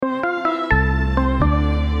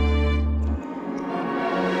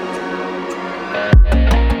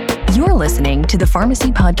listening to the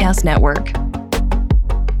Pharmacy Podcast Network.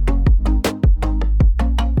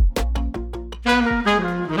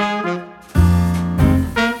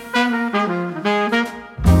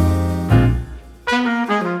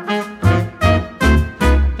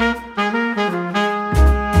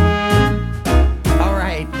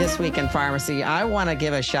 In pharmacy, I want to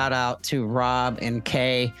give a shout out to Rob and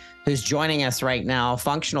Kay, who's joining us right now.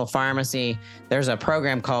 Functional Pharmacy, there's a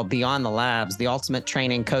program called Beyond the Labs, the ultimate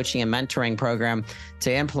training, coaching, and mentoring program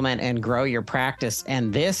to implement and grow your practice.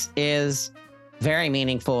 And this is very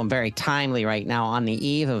meaningful and very timely right now on the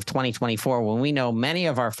eve of 2024, when we know many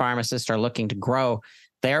of our pharmacists are looking to grow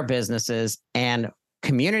their businesses, and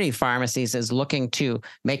community pharmacies is looking to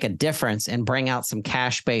make a difference and bring out some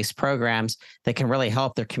cash-based programs that can really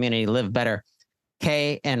help their community live better.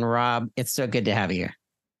 Kay and Rob, it's so good to have you here.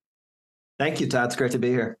 Thank you, Todd. It's great to be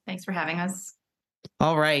here. Thanks for having us.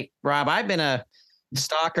 All right, Rob, I've been a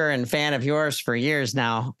stalker and fan of yours for years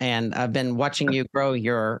now, and I've been watching you grow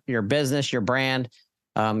your business, your brand.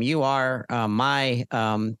 You are my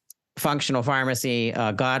functional pharmacy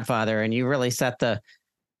godfather, and you really set the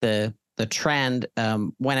trend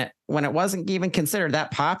when it wasn't even considered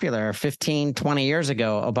that popular 15, 20 years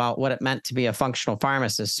ago about what it meant to be a functional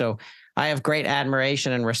pharmacist. So I have great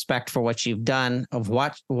admiration and respect for what you've done, of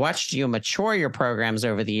watched you mature your programs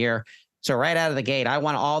over the year. So right out of the gate, I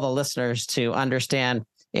want all the listeners to understand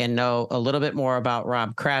and know a little bit more about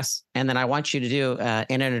Rob Kress. And then I want you to do an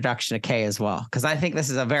introduction to Kay as well, because I think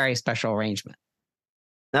this is a very special arrangement.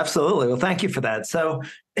 Absolutely. Well, thank you for that. So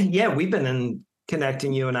yeah, we've been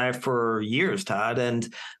connecting, you and I, for years, Todd.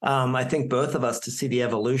 And I think both of us to see the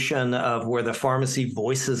evolution of where the pharmacy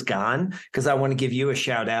voice has gone, because I want to give you a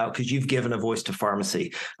shout out because you've given a voice to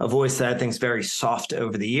pharmacy, a voice that I think is very soft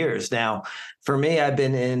over the years. Now, for me, I've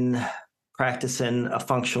been in practice in a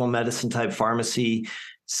functional medicine type pharmacy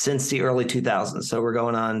since the early 2000s. So we're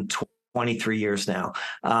going on 23 years now.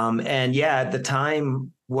 And yeah, at the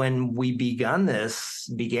time when we began this,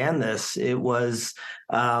 it was,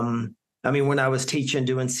 when I was teaching,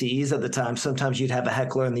 doing CEs at the time, sometimes you'd have a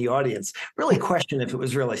heckler in the audience, really question if it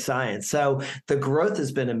was really science. So the growth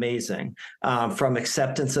has been amazing, from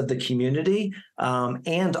acceptance of the community.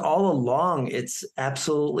 And all along, it's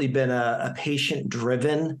absolutely been a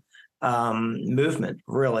patient-driven movement,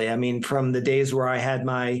 really. I mean, from the days where I had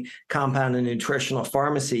my compound and nutritional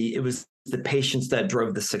pharmacy, it was the patients that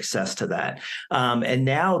drove the success to that. And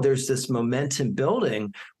now there's this momentum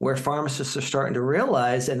building where pharmacists are starting to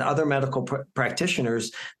realize, and other medical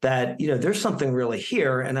practitioners, that, there's something really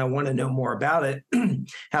here and I want to know more about it.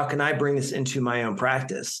 How can I bring this into my own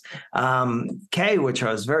practice? Kay, which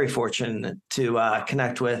I was very fortunate to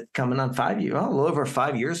connect with coming on a little over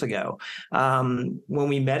 5 years ago. When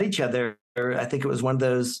we met each other, I think it was one of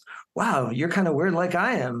those, wow, you're kind of weird like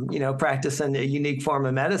I am, practicing a unique form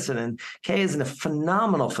of medicine. And Kay is a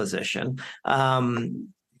phenomenal physician.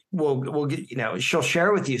 We'll get, she'll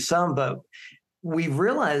share with you some, but we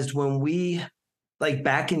realized when we,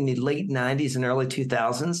 back in the late 90s and early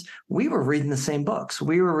 2000s, we were reading the same books.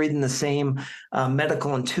 We were reading the same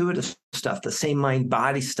medical intuitive stuff, the same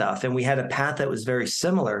mind-body stuff. And we had a path that was very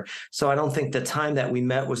similar. So I don't think the time that we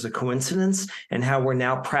met was a coincidence, and how we're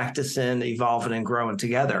now practicing, evolving, and growing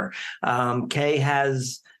together. Kay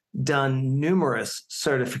has done numerous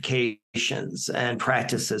certifications and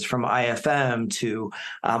practices, from IFM to,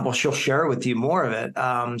 she'll share with you more of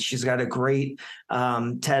it. She's got a great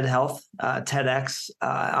TEDx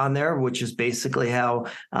on there, which is basically how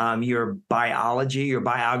your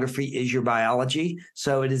biography is your biology.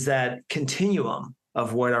 So it is that continuum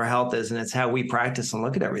of what our health is, and it's how we practice and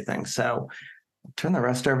look at everything. So I'll turn the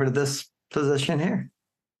rest over to this position here.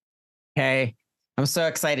 Okay. I'm so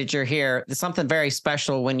excited you're here. There's something very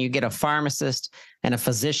special when you get a pharmacist and a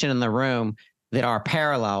physician in the room that are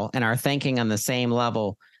parallel and are thinking on the same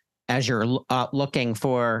level as you're looking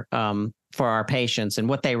for our patients and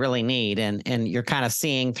what they really need. And you're kind of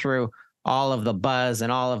seeing through all of the buzz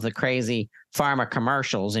and all of the crazy pharma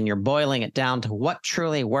commercials, and you're boiling it down to what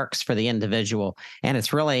truly works for the individual. And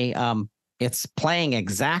it's really, it's playing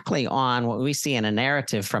exactly on what we see in a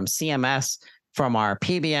narrative from CMS, from our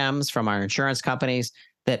PBMs, from our insurance companies,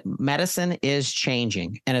 that medicine is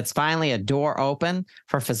changing. And it's finally a door open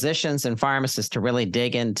for physicians and pharmacists to really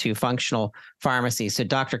dig into functional pharmacy. So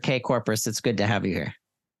Dr. Kay Corpus, it's good to have you here.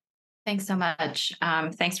 Thanks so much.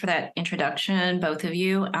 Thanks for that introduction, both of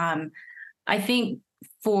you. I think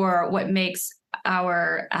for what makes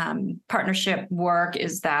our partnership work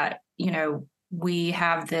is that, we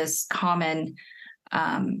have this common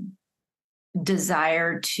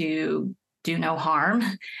desire to do no harm.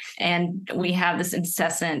 And we have this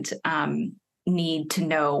incessant need to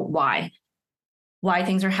know why. why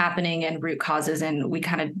things are happening and root causes, and we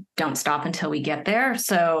kind of don't stop until we get there.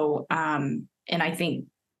 So, and I think,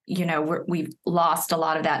 we've lost a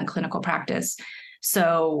lot of that in clinical practice.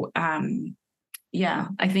 So, yeah,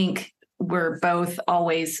 I think we're both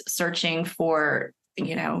always searching for,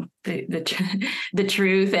 the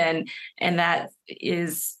truth, and that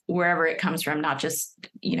is wherever it comes from, not just,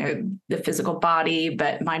 the physical body,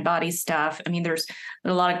 but mind body stuff. I mean, there's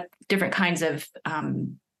a lot of different kinds of,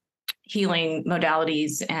 healing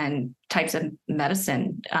modalities and types of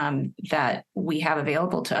medicine that we have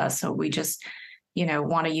available to us. So we just,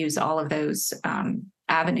 want to use all of those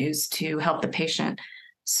avenues to help the patient.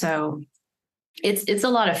 So it's a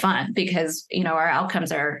lot of fun because, our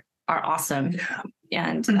outcomes are awesome.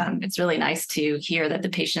 And it's really nice to hear that the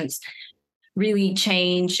patients really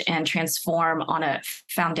change and transform on a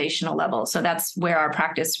foundational level. So that's where our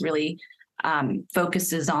practice really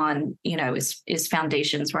focuses on, is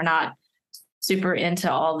foundations. We're not super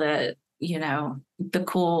into all the, the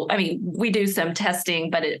cool, I mean, we do some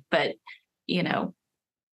testing, but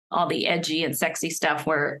all the edgy and sexy stuff,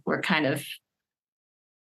 we're kind of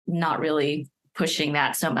not really pushing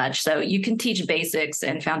that so much. So you can teach basics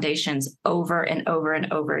and foundations over and over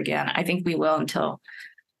and over again. I think we will until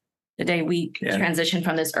the day we transition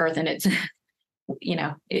from this earth, and it's,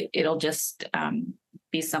 it'll just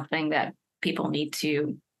be something that people need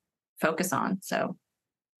to focus on. So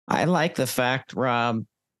I like the fact, Rob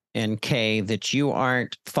and Kay, that you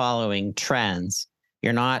aren't following trends.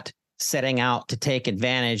 You're not setting out to take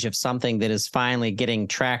advantage of something that is finally getting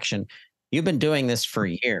traction. You've been doing this for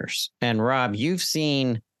years. And Rob, you've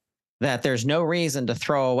seen that there's no reason to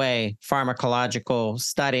throw away pharmacological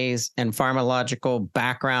studies and pharmacological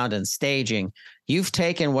background and staging. You've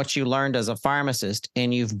taken what you learned as a pharmacist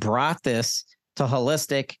and you've brought this to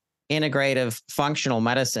holistic, integrative, functional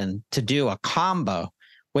medicine to do a combo,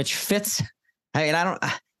 which fits. I mean,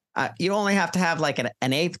 you only have to have like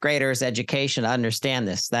an eighth grader's education to understand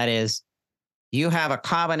this. That is, you have a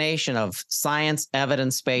combination of science,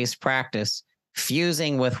 evidence-based practice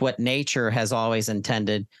fusing with what nature has always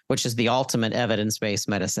intended, which is the ultimate evidence-based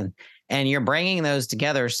medicine. And you're bringing those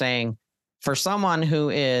together saying, for someone who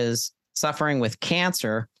is suffering with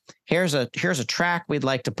cancer, here's a track we'd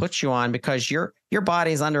like to put you on because your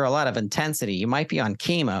body's under a lot of intensity. You might be on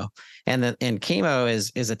chemo, and chemo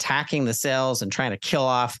is attacking the cells and trying to kill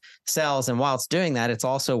off cells. And while it's doing that, it's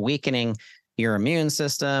also weakening your immune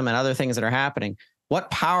system and other things that are happening.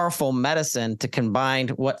 What powerful medicine to combine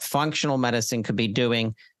what functional medicine could be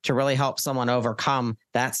doing to really help someone overcome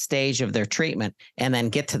that stage of their treatment and then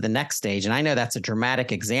get to the next stage. And I know that's a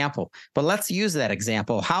dramatic example, but let's use that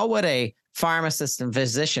example. How would a pharmacist and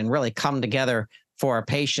physician really come together for a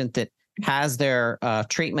patient that has their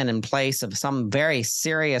treatment in place of some very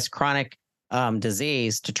serious chronic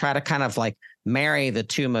disease to try to kind of like marry the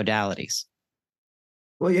two modalities?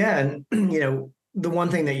 Well, yeah. And, the one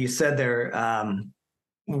thing that you said there,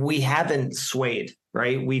 we haven't swayed,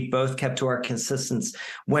 right? We both kept to our consistency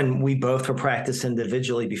when we both were practiced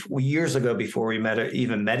individually years ago before we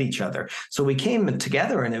even met each other. So we came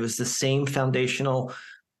together and it was the same foundational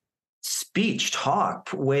talk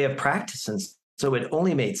way of practicing. So it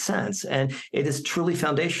only made sense, and it is truly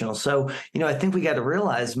foundational. So, I think we got to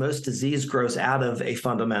realize most disease grows out of a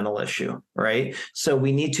fundamental issue, right? So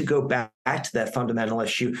we need to go back to that fundamental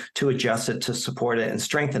issue to adjust it, to support it and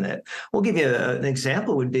strengthen it. We'll give you an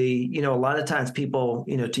example would be, a lot of times people,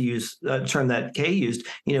 to use a term that Kay used,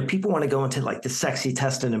 people want to go into like the sexy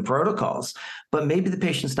testing and protocols, but maybe the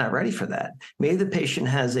patient's not ready for that. Maybe the patient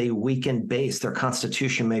has a weakened base. Their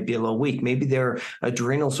constitution may be a little weak. Maybe their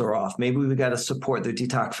adrenals are off. Maybe we got to support their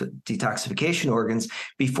detoxification organs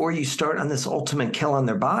before you start on this ultimate kill on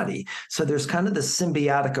their body. So there's kind of the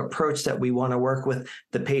symbiotic approach that we want to work with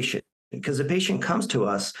the patient. Because the patient comes to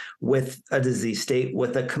us with a disease state,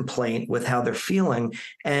 with a complaint, with how they're feeling,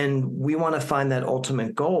 and we want to find that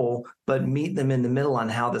ultimate goal, but meet them in the middle on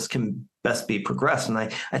how this can best be progressed. And I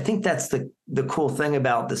think that's the cool thing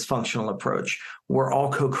about this functional approach. We're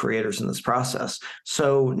all co-creators in this process.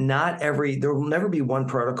 So there will never be one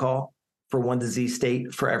protocol for one disease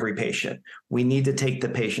state for every patient. We need to take the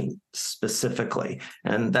patient specifically,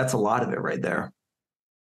 and that's a lot of it right there.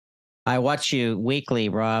 I watch you weekly,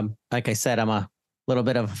 Rob. Like I said, I'm a little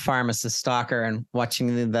bit of a pharmacist stalker, and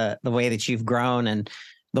watching the way that you've grown and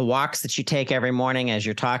the walks that you take every morning as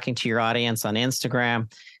you're talking to your audience on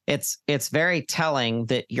Instagram. It's very telling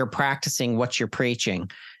that you're practicing what you're preaching.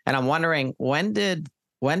 And I'm wondering, when did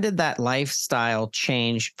that lifestyle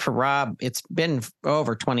change for Rob? It's been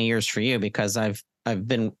over 20 years for you, because I've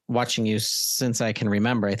been watching you since I can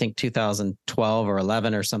remember. I think 2012 or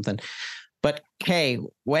 11 or something. But Kay,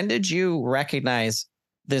 when did you recognize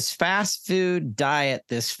this fast food diet,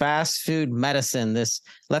 this fast food medicine, this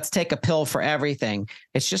let's take a pill for everything?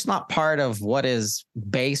 It's just not part of what is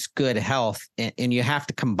base good health. And you have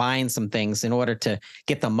to combine some things in order to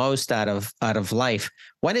get the most out of life.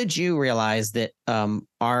 When did you realize that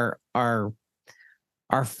our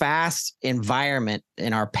fast environment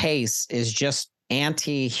and our pace is just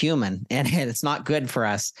anti-human and it's not good for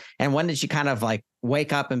us? And when did you kind of like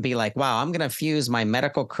wake up and be like, wow, I'm going to fuse my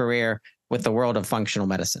medical career with the world of functional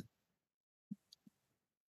medicine?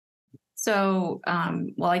 So,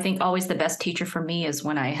 well, I think always the best teacher for me is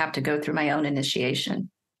when I have to go through my own initiation,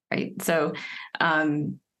 right? So, I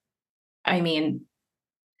mean,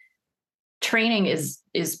 training is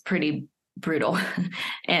pretty brutal,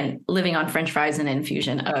 and living on French fries and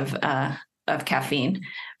infusion of caffeine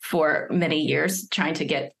for many years, trying to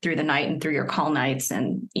get through the night and through your call nights,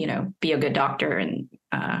 and be a good doctor and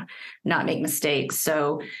not make mistakes.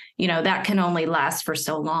 So that can only last for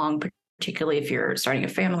so long, particularly if you're starting a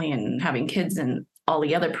family and having kids and all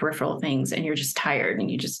the other peripheral things, and you're just tired and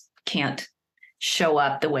you just can't show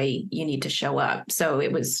up the way you need to show up. So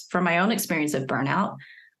it was from my own experience of burnout,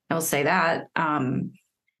 I will say that.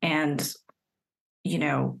 And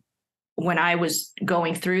when I was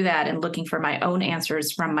going through that and looking for my own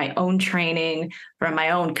answers from my own training, from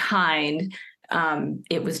my own kind,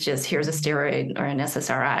 it was just, here's a steroid or an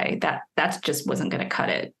SSRI. That just wasn't going to cut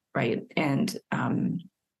it, right? And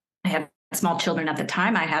I had small children at the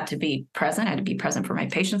time. I had to be present. I had to be present for my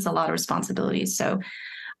patients, a lot of responsibilities. So,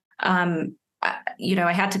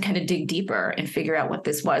 I had to kind of dig deeper and figure out what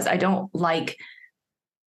this was. I don't like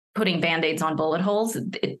putting Band-Aids on bullet holes.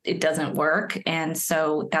 It doesn't work. And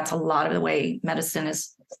so that's a lot of the way medicine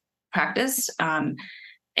is practiced. And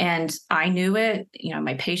I knew it,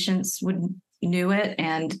 my patients knew it.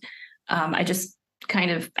 And I just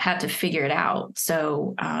kind of had to figure it out.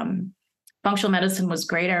 So functional medicine was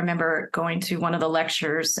great. I remember going to one of the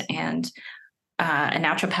lectures, and a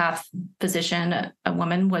naturopath physician, a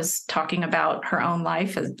woman, was talking about her own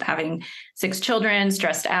life as having 6 children,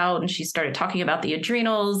 stressed out. And she started talking about the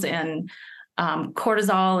adrenals and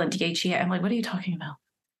cortisol and DHEA. I'm like, what are you talking about?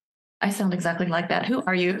 I sound exactly like that. Who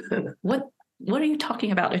are you? What are you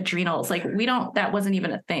talking about? Adrenals? Like, that wasn't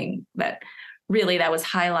even a thing that was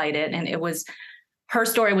highlighted. And it was, her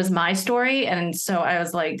story was my story. And so I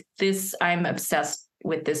was like, I'm obsessed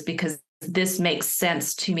with this because this makes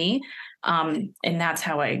sense to me. And that's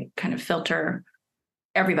how I kind of filter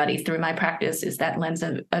everybody through my practice, is that lens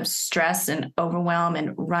of stress and overwhelm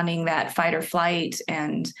and running that fight or flight.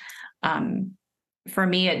 And for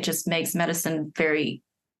me, it just makes medicine very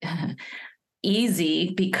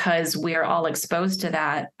easy because we're all exposed to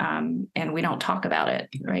that, and we don't talk about it,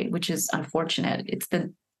 right? Which is unfortunate. It's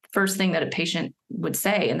the first thing that a patient would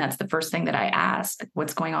say, and that's the first thing that I ask: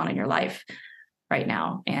 what's going on in your life right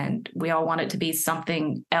now? And we all want it to be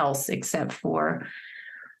something else except for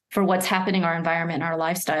what's happening in our environment, our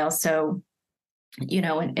lifestyle. So,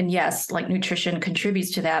 and yes, like nutrition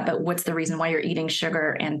contributes to that, but what's the reason why you're eating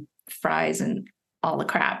sugar and fries and all the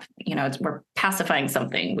crap? We're pacifying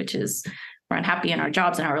something, which is we're unhappy in our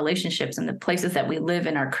jobs and our relationships and the places that we live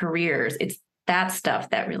in our careers. It's that stuff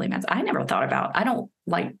that really matters. I never thought about, I don't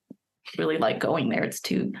really like going there. It's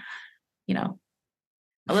too,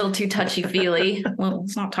 a little too touchy-feely. Well,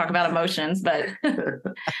 let's not talk about emotions, but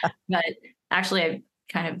actually I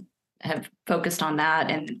kind of have focused on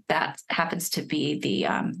that, and that happens to be the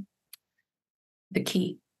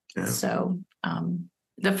key. Yeah. So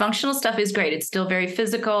the functional stuff is great. It's still very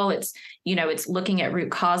physical. It's, it's looking at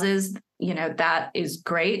root causes, that is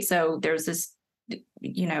great. So there's this,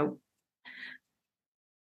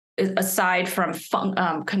 aside from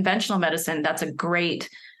conventional medicine, that's a great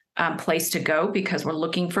place to go because we're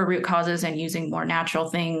looking for root causes and using more natural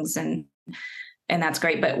things, and that's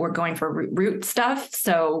great. But we're going for root stuff,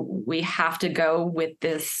 so we have to go with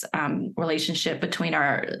this relationship between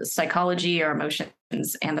our psychology, our emotions,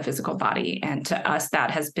 and the physical body. And to us,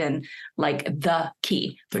 that has been like the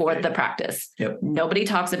key for the practice. Yep. Nobody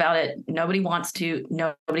talks about it. Nobody wants to.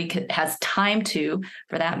 Nobody has time to,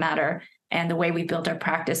 for that matter. And the way we build our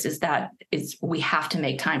practice is we have to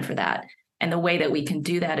make time for that. And the way that we can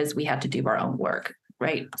do that is we have to do our own work,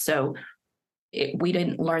 right? So we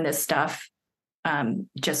didn't learn this stuff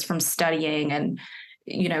just from studying and,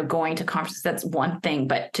 going to conferences. That's one thing,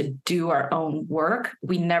 but to do our own work,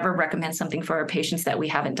 we never recommend something for our patients that we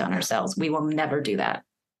haven't done ourselves. We will never do that.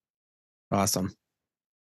 Awesome.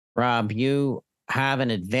 Rob, you have an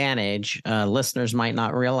advantage. Listeners might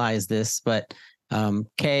not realize this, but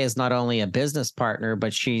Kay is not only a business partner,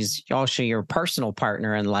 but she's also your personal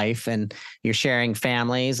partner in life, and you're sharing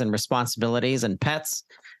families and responsibilities and pets.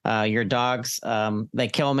 Your dogs, they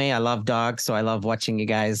kill me. I love dogs, so I love watching you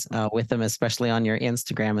guys with them, especially on your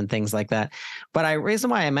Instagram and things like that. But reason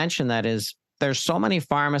why I mention that is there's so many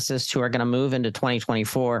pharmacists who are going to move into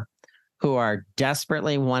 2024 who are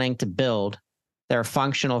desperately wanting to build their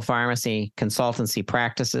functional pharmacy consultancy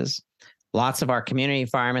practices. Lots of our community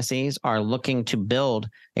pharmacies are looking to build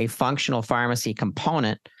a functional pharmacy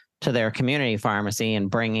component to their community pharmacy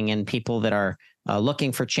and bringing in people that are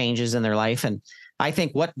looking for changes in their life. And I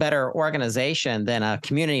think what better organization than a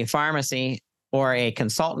community pharmacy or a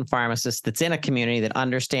consultant pharmacist that's in a community that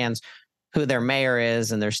understands who their mayor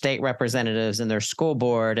is and their state representatives and their school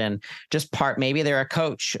board, and just maybe they're a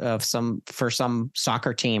coach of for some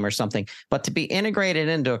soccer team or something, but to be integrated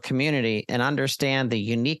into a community and understand the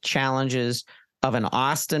unique challenges of an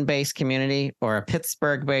Austin-based community or a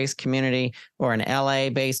Pittsburgh-based community or an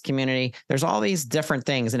LA-based community. There's all these different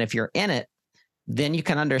things. And if you're in it, then you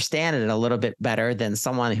can understand it a little bit better than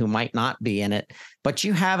someone who might not be in it. But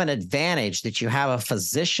you have an advantage that you have a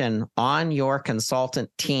physician on your consultant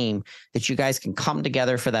team that you guys can come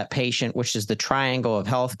together for that patient, which is the triangle of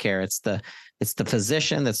healthcare. It's the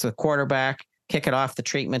physician that's the quarterback, kick it off the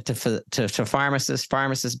treatment to pharmacist.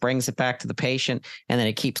 Pharmacist brings it back to the patient, and then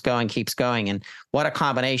it keeps going. And what a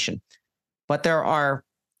combination. But there are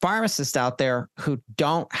pharmacists out there who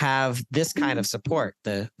don't have this kind of support,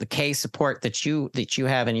 the K support that you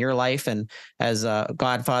have in your life, and as a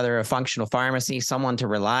godfather of functional pharmacy, someone to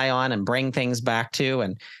rely on and bring things back to.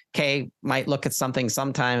 And Kay might look at something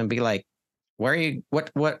sometime and be like,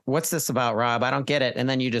 what's this about, Rob? I don't get it. And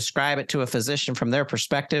then you describe it to a physician from their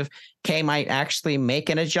perspective. Kay might actually make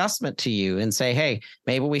an adjustment to you and say, hey,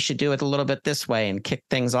 maybe we should do it a little bit this way, and kick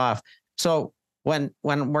things off. So when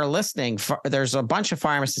we're listening, there's a bunch of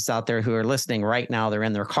pharmacists out there who are listening right now. They're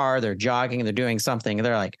in their car, they're jogging, they're doing something. And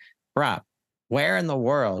they're like, Rob, where in the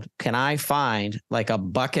world can I find like a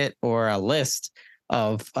bucket or a list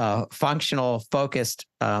of functional focused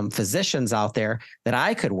physicians out there that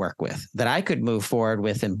I could work with, that I could move forward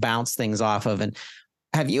with and bounce things off of? And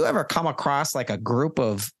have you ever come across like a group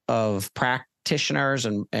of practitioners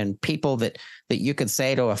and people that you could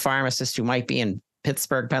say to a pharmacist who might be in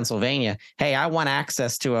Pittsburgh, Pennsylvania, hey, I want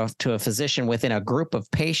access to a physician within a group of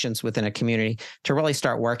patients within a community to really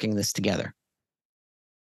start working this together?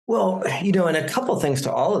 Well, and a couple of things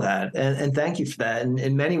to all of that, and thank you for that. And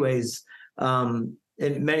in many ways, in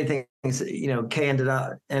many things, Kay ended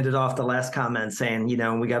off the last comment saying,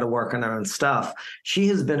 we got to work on our own stuff. She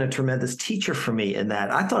has been a tremendous teacher for me in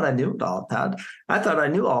that. I thought I knew it all, Todd. I thought I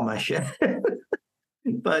knew all my shit.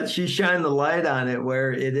 But she shined the light on it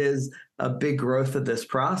where it is a big growth of this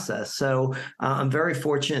process. So I'm very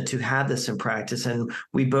fortunate to have this in practice. And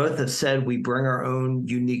we both have said we bring our own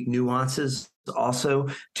unique nuances also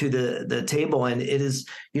to the table. And it is,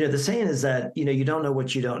 the saying is that, you don't know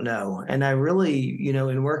what you don't know. And I really,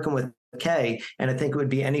 in working with Kay, and I think it would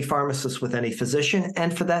be any pharmacist with any physician,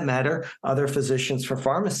 and for that matter, other physicians for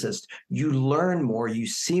pharmacists, you learn more, you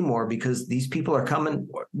see more, because these people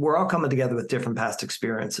we're all coming together with different past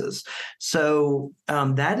experiences. So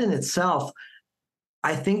that in itself,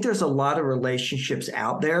 I think there's a lot of relationships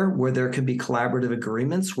out there where there can be collaborative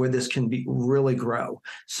agreements where this can really grow.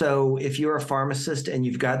 So if you're a pharmacist and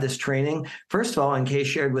you've got this training, first of all, and Kay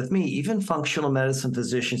shared with me, even functional medicine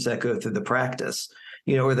physicians that go through the practice,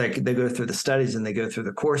 or they go through the studies and they go through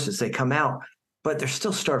the courses, they come out, but they're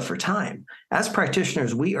still starved for time. As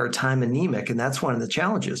practitioners, we are time anemic, and that's one of the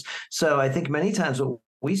challenges. So I think many times what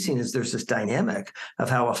we've seen is there's this dynamic of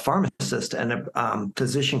how a pharmacist and a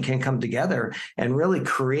physician can come together and really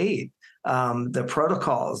create the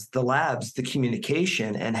protocols, the labs, the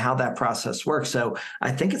communication, and how that process works. So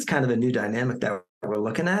I think it's kind of a new dynamic that we're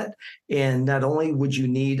looking at. And not only would you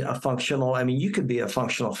need a functional, you could be a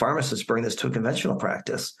functional pharmacist, bring this to a conventional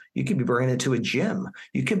practice. You could be bringing it to a gym.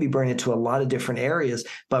 You could be bringing it to a lot of different areas,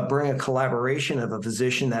 but bring a collaboration of a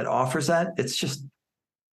physician that offers that.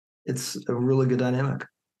 It's a really good dynamic.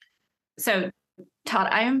 So, Todd,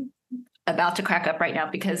 I am about to crack up right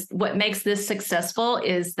now, because what makes this successful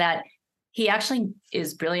is that he actually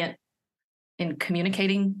is brilliant in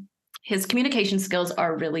communicating. His communication skills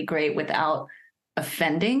are really great without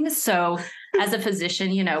offending. So as a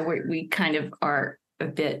physician, we kind of are a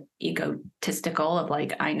bit egotistical of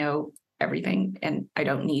like, I know everything and I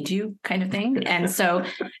don't need you kind of thing. And so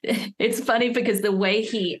it's funny because the way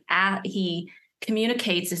he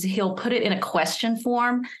communicates is he'll put it in a question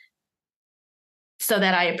form so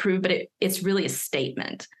that I approve, but it's really a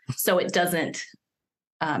statement. So it doesn't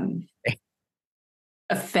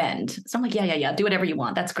offend. So I'm like, yeah, do whatever you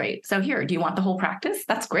want. That's great. So here, do you want the whole practice?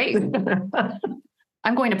 That's great.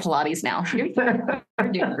 I'm going to Pilates now. You're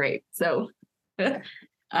doing great. So, but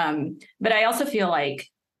I also feel like,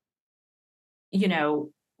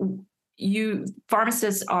 you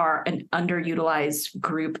pharmacists are an underutilized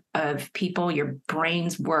group of people. Your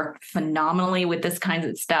brains work phenomenally with this kind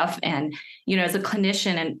of stuff. And, as a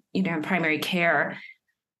clinician and, in primary care,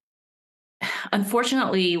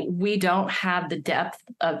 unfortunately, we don't have the depth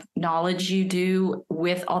of knowledge you do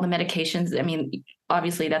with all the medications. I mean,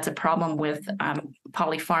 obviously that's a problem with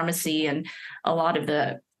polypharmacy and a lot of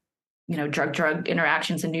the, drug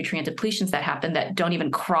interactions and nutrient depletions that happen that don't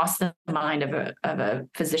even cross the mind of a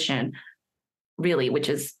physician, really, which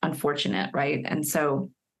is unfortunate, right? And so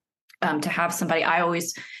to have somebody, I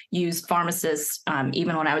always use pharmacists,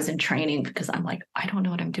 even when I was in training, because I'm like, I don't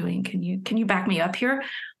know what I'm doing. Can you back me up here?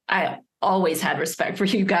 I always had respect for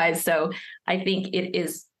you guys. So I think it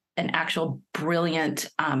is an actual brilliant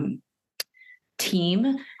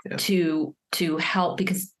team to help,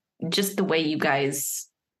 because just the way you guys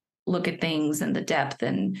look at things and the depth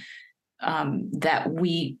and that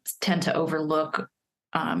we tend to overlook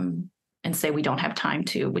and say we don't have time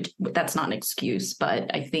to, which that's not an excuse,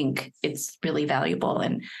 but I think it's really valuable.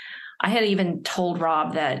 And I had even told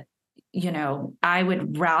Rob that, I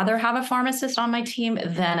would rather have a pharmacist on my team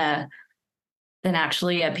than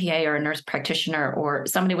actually a PA or a nurse practitioner or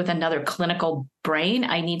somebody with another clinical brain.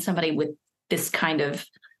 I need somebody with this kind of,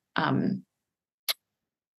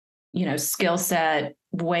 skill set,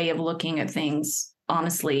 way of looking at things,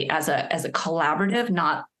 honestly, as a collaborative,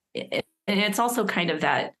 not, and it's also kind of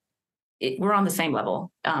that we're on the same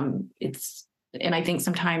level. And I think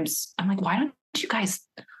sometimes I'm like, why don't you guys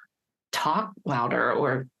talk louder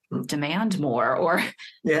or demand more, or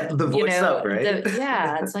the voice up, right?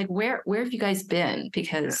 It's like, where have you guys been?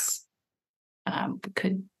 Because we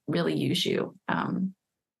could really use you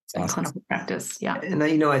in clinical practice. Yeah. And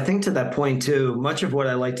I think to that point too, much of what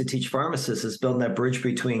I like to teach pharmacists is building that bridge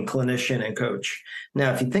between clinician and coach.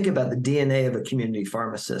 Now, if you think about the DNA of a community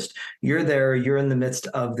pharmacist, you're there, you're in the midst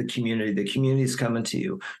of the community's coming to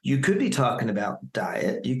you. You could be talking about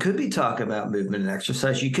diet. You could be talking about movement and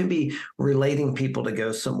exercise. You could be relating people to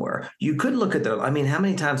go somewhere. You could look at how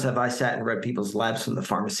many times have I sat and read people's labs from the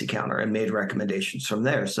pharmacy counter and made recommendations from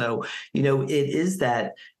there? So, it is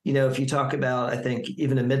that, if you talk about, I think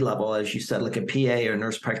even a mid-level, as you said, like a PA or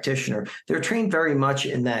nurse practitioner, they're trained very much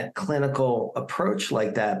in that clinical approach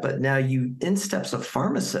like that. But now in steps a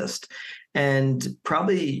pharmacist, and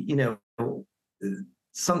probably,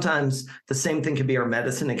 sometimes the same thing could be our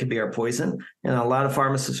medicine. It could be our poison. And a lot of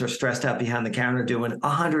pharmacists are stressed out behind the counter doing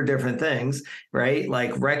 100 different things, right?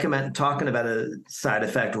 Like talking about a side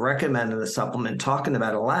effect, recommending a supplement, talking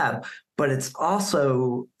about a lab. But it's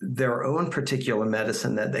also their own particular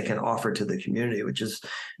medicine that they can offer to the community, which is,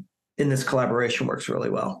 in this collaboration, works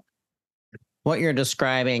really well. What you're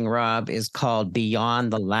describing, Rob, is called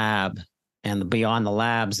Beyond the Lab. And the Beyond the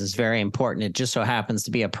Labs is very important. It just so happens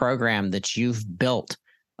to be a program that you've built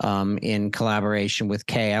in collaboration with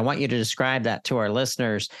Kay. I want you to describe that to our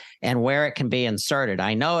listeners and where it can be inserted.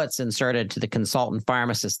 I know it's inserted to the consultant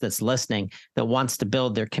pharmacist that's listening that wants to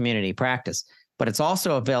build their community practice, but it's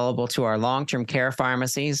also available to our long-term care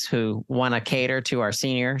pharmacies who want to cater to our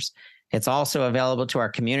seniors. It's also available to our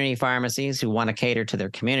community pharmacies who want to cater to their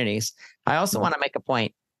communities. I also want to make a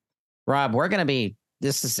point, Rob,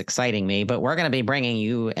 this is exciting me, but we're going to be bringing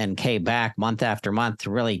you and Kay back month after month to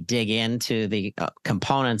really dig into the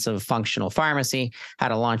components of functional pharmacy, how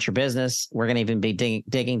to launch your business. We're going to even be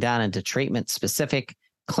digging down into treatment-specific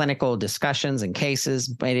clinical discussions and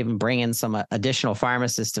cases, might even bring in some additional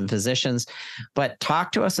pharmacists and physicians. But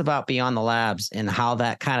talk to us about Beyond the Labs and how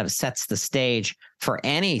that kind of sets the stage for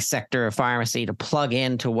any sector of pharmacy to plug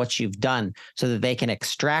into what you've done so that they can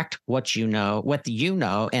extract what you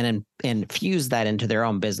know, and infuse that into their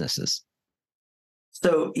own businesses.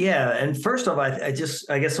 So, and first off, I guess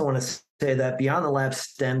I want to say that Beyond the Labs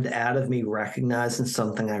stemmed out of me recognizing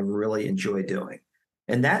something I really enjoy doing.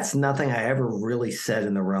 And that's nothing I ever really said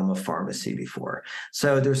in the realm of pharmacy before.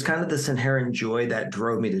 So there's kind of this inherent joy that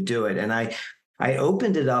drove me to do it. And I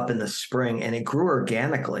opened it up in the spring and it grew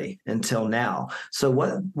organically until now. So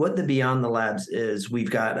what the Beyond the Labs is,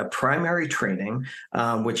 we've got a primary training,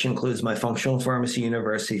 which includes my functional pharmacy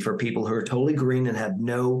university for people who are totally green and have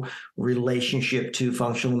no relationship to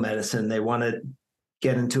functional medicine. They want to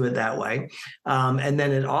get into it that way. And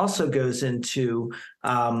then it also goes into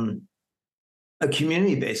a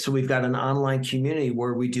community base. So we've got an online community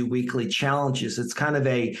where we do weekly challenges. It's kind of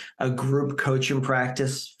a group coaching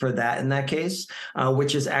practice for that in that case,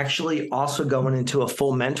 which is actually also going into a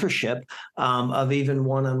full mentorship of even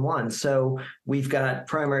one-on-one. So we've got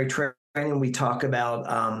primary training. We talk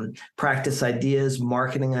about practice ideas,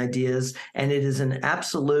 marketing ideas, and it is an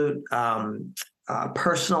absolute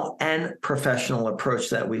personal and professional approach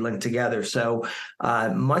that we link together. So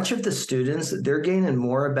much of the students, they're gaining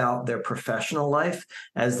more about their professional life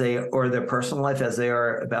or their personal life as they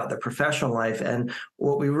are about their professional life. And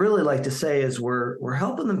what we really like to say is we're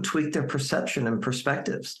helping them tweak their perception and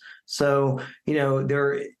perspectives. So,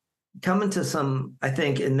 they're coming to some, I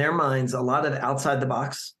think, in their minds, a lot of outside the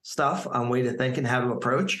box stuff on way to think and how to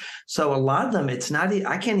approach. So a lot of them, it's not,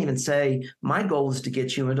 I can't even say, my goal is to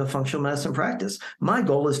get you into functional medicine practice. My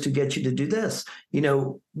goal is to get you to do this.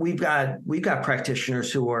 We've got practitioners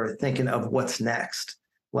who are thinking of what's next,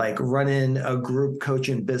 like running a group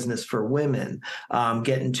coaching business for women,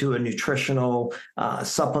 get into a nutritional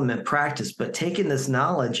supplement practice, but taking this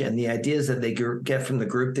knowledge and the ideas that they get from the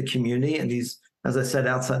group, the community, and these, as I said,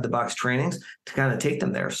 outside the box trainings to kind of take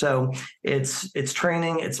them there. So it's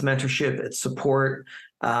training, it's mentorship, it's support,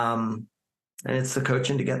 and it's the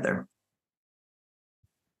coaching to get there.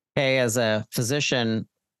 Hey, as a physician,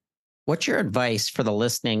 what's your advice for the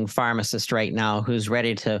listening pharmacist right now who's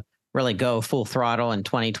ready to really go full throttle in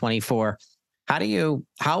 2024?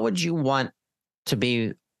 How would you want to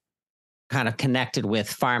be kind of connected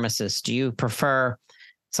with pharmacists? Do you prefer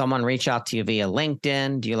someone reach out to you via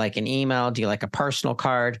LinkedIn? Do you like an email? Do you like a personal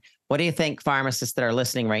card? What do you think pharmacists that are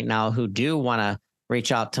listening right now who do want to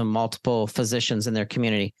reach out to multiple physicians in their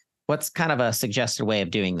community, what's kind of a suggested way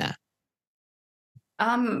of doing that?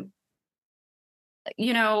 I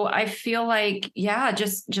feel like,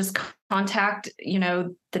 just contact,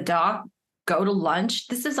 the doc, go to lunch.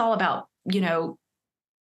 This is all about,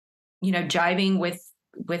 jiving with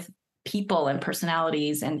people and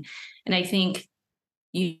personalities. And I think,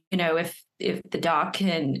 if the doc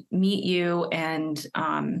can meet you and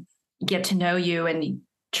get to know you and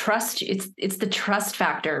trust, it's the trust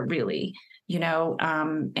factor, really,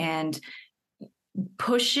 and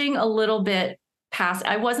pushing a little bit past.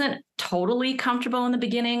 I wasn't totally comfortable in the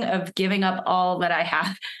beginning of giving up all that I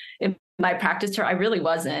have in my practice. I really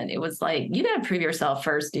wasn't. It was like, you got to prove yourself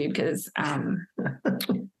first, dude, because I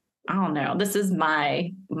don't know. This is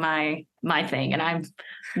my thing, and I'm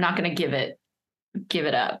not going to give it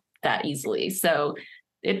up that easily. So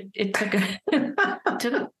it took a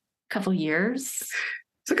couple years.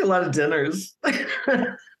 Took a lot of dinners.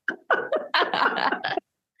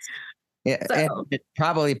 Yeah, so. It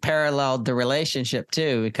probably paralleled the relationship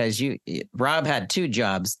too, because Rob had two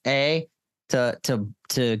jobs: A, to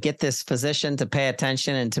get this physician to pay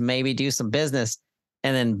attention and to maybe do some business,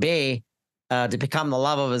 and then B, to become the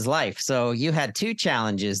love of his life. So you had two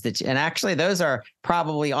challenges and actually those are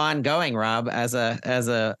probably ongoing, Rob. As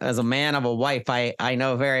a man of a wife, I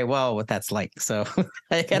know very well what that's like. So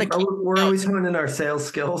we're always honing our sales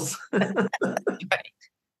skills.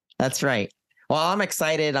 That's right. Well, I'm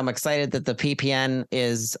excited. I'm excited that the PPN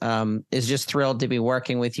is just thrilled to be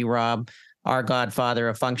working with you, Rob, our godfather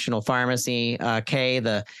of functional pharmacy. Kay,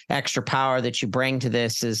 the extra power that you bring to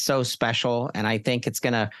this is so special, and I think it's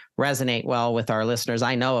going to resonate well with our listeners.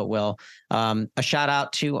 I know it will. A shout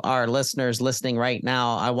out to our listeners listening right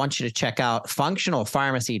now. I want you to check out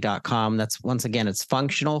functionalpharmacy.com. That's, once again, it's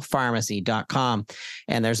functionalpharmacy.com.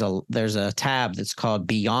 And there's a tab that's called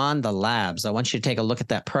Beyond the Labs. I want you to take a look at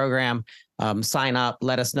that program. Sign up.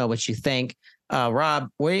 Let us know what you think. Rob,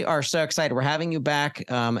 we are so excited. We're having you back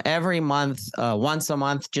every month, once a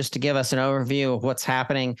month, just to give us an overview of what's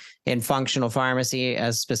happening in functional pharmacy,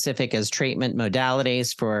 as specific as treatment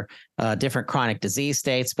modalities for different chronic disease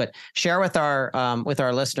states. But share with our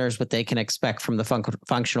listeners what they can expect from the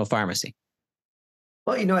functional pharmacy.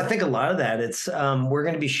 Well, I think a lot of that, it's we're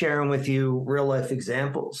going to be sharing with you real life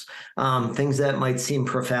examples, things that might seem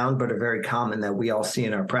profound, but are very common that we all see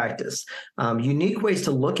in our practice. Unique ways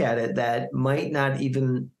to look at it that might not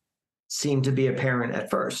even seem to be apparent at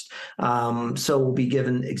first. So we'll be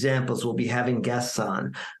giving examples. We'll be having guests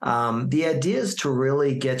on. The idea is to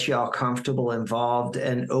really get you all comfortable, involved,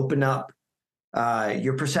 and open up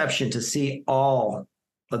your perception to see all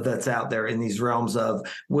that's out there in these realms of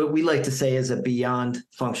what we like to say is a beyond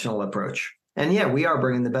functional approach. And yeah, we are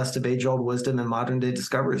bringing the best of age-old wisdom and modern-day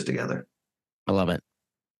discoveries together. I love it.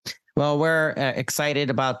 Well, we're excited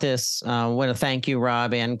about this. I want to thank you,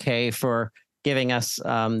 Rob and Kay, for giving us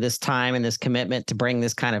this time and this commitment to bring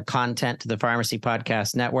this kind of content to the Pharmacy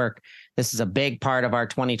Podcast Network. This is a big part of our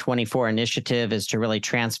 2024 initiative, is to really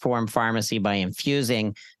transform pharmacy by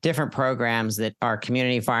infusing different programs that our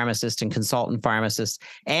community pharmacists and consultant pharmacists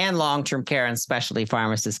and long-term care and specialty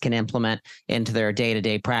pharmacists can implement into their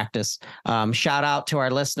day-to-day practice. Shout out to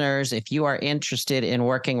our listeners. If you are interested in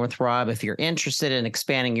working with Rob, if you're interested in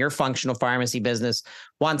expanding your functional pharmacy business,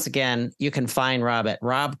 once again, you can find Rob at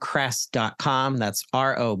robkress.com. That's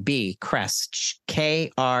R-O-B, Kress,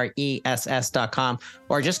 Kress.com,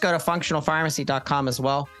 or just go to functionalpharmacy.com as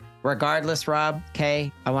well. Regardless, Rob,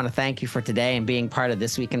 Kay, I want to thank you for today and being part of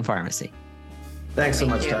This Week in Pharmacy. Thanks so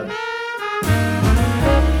much, Todd.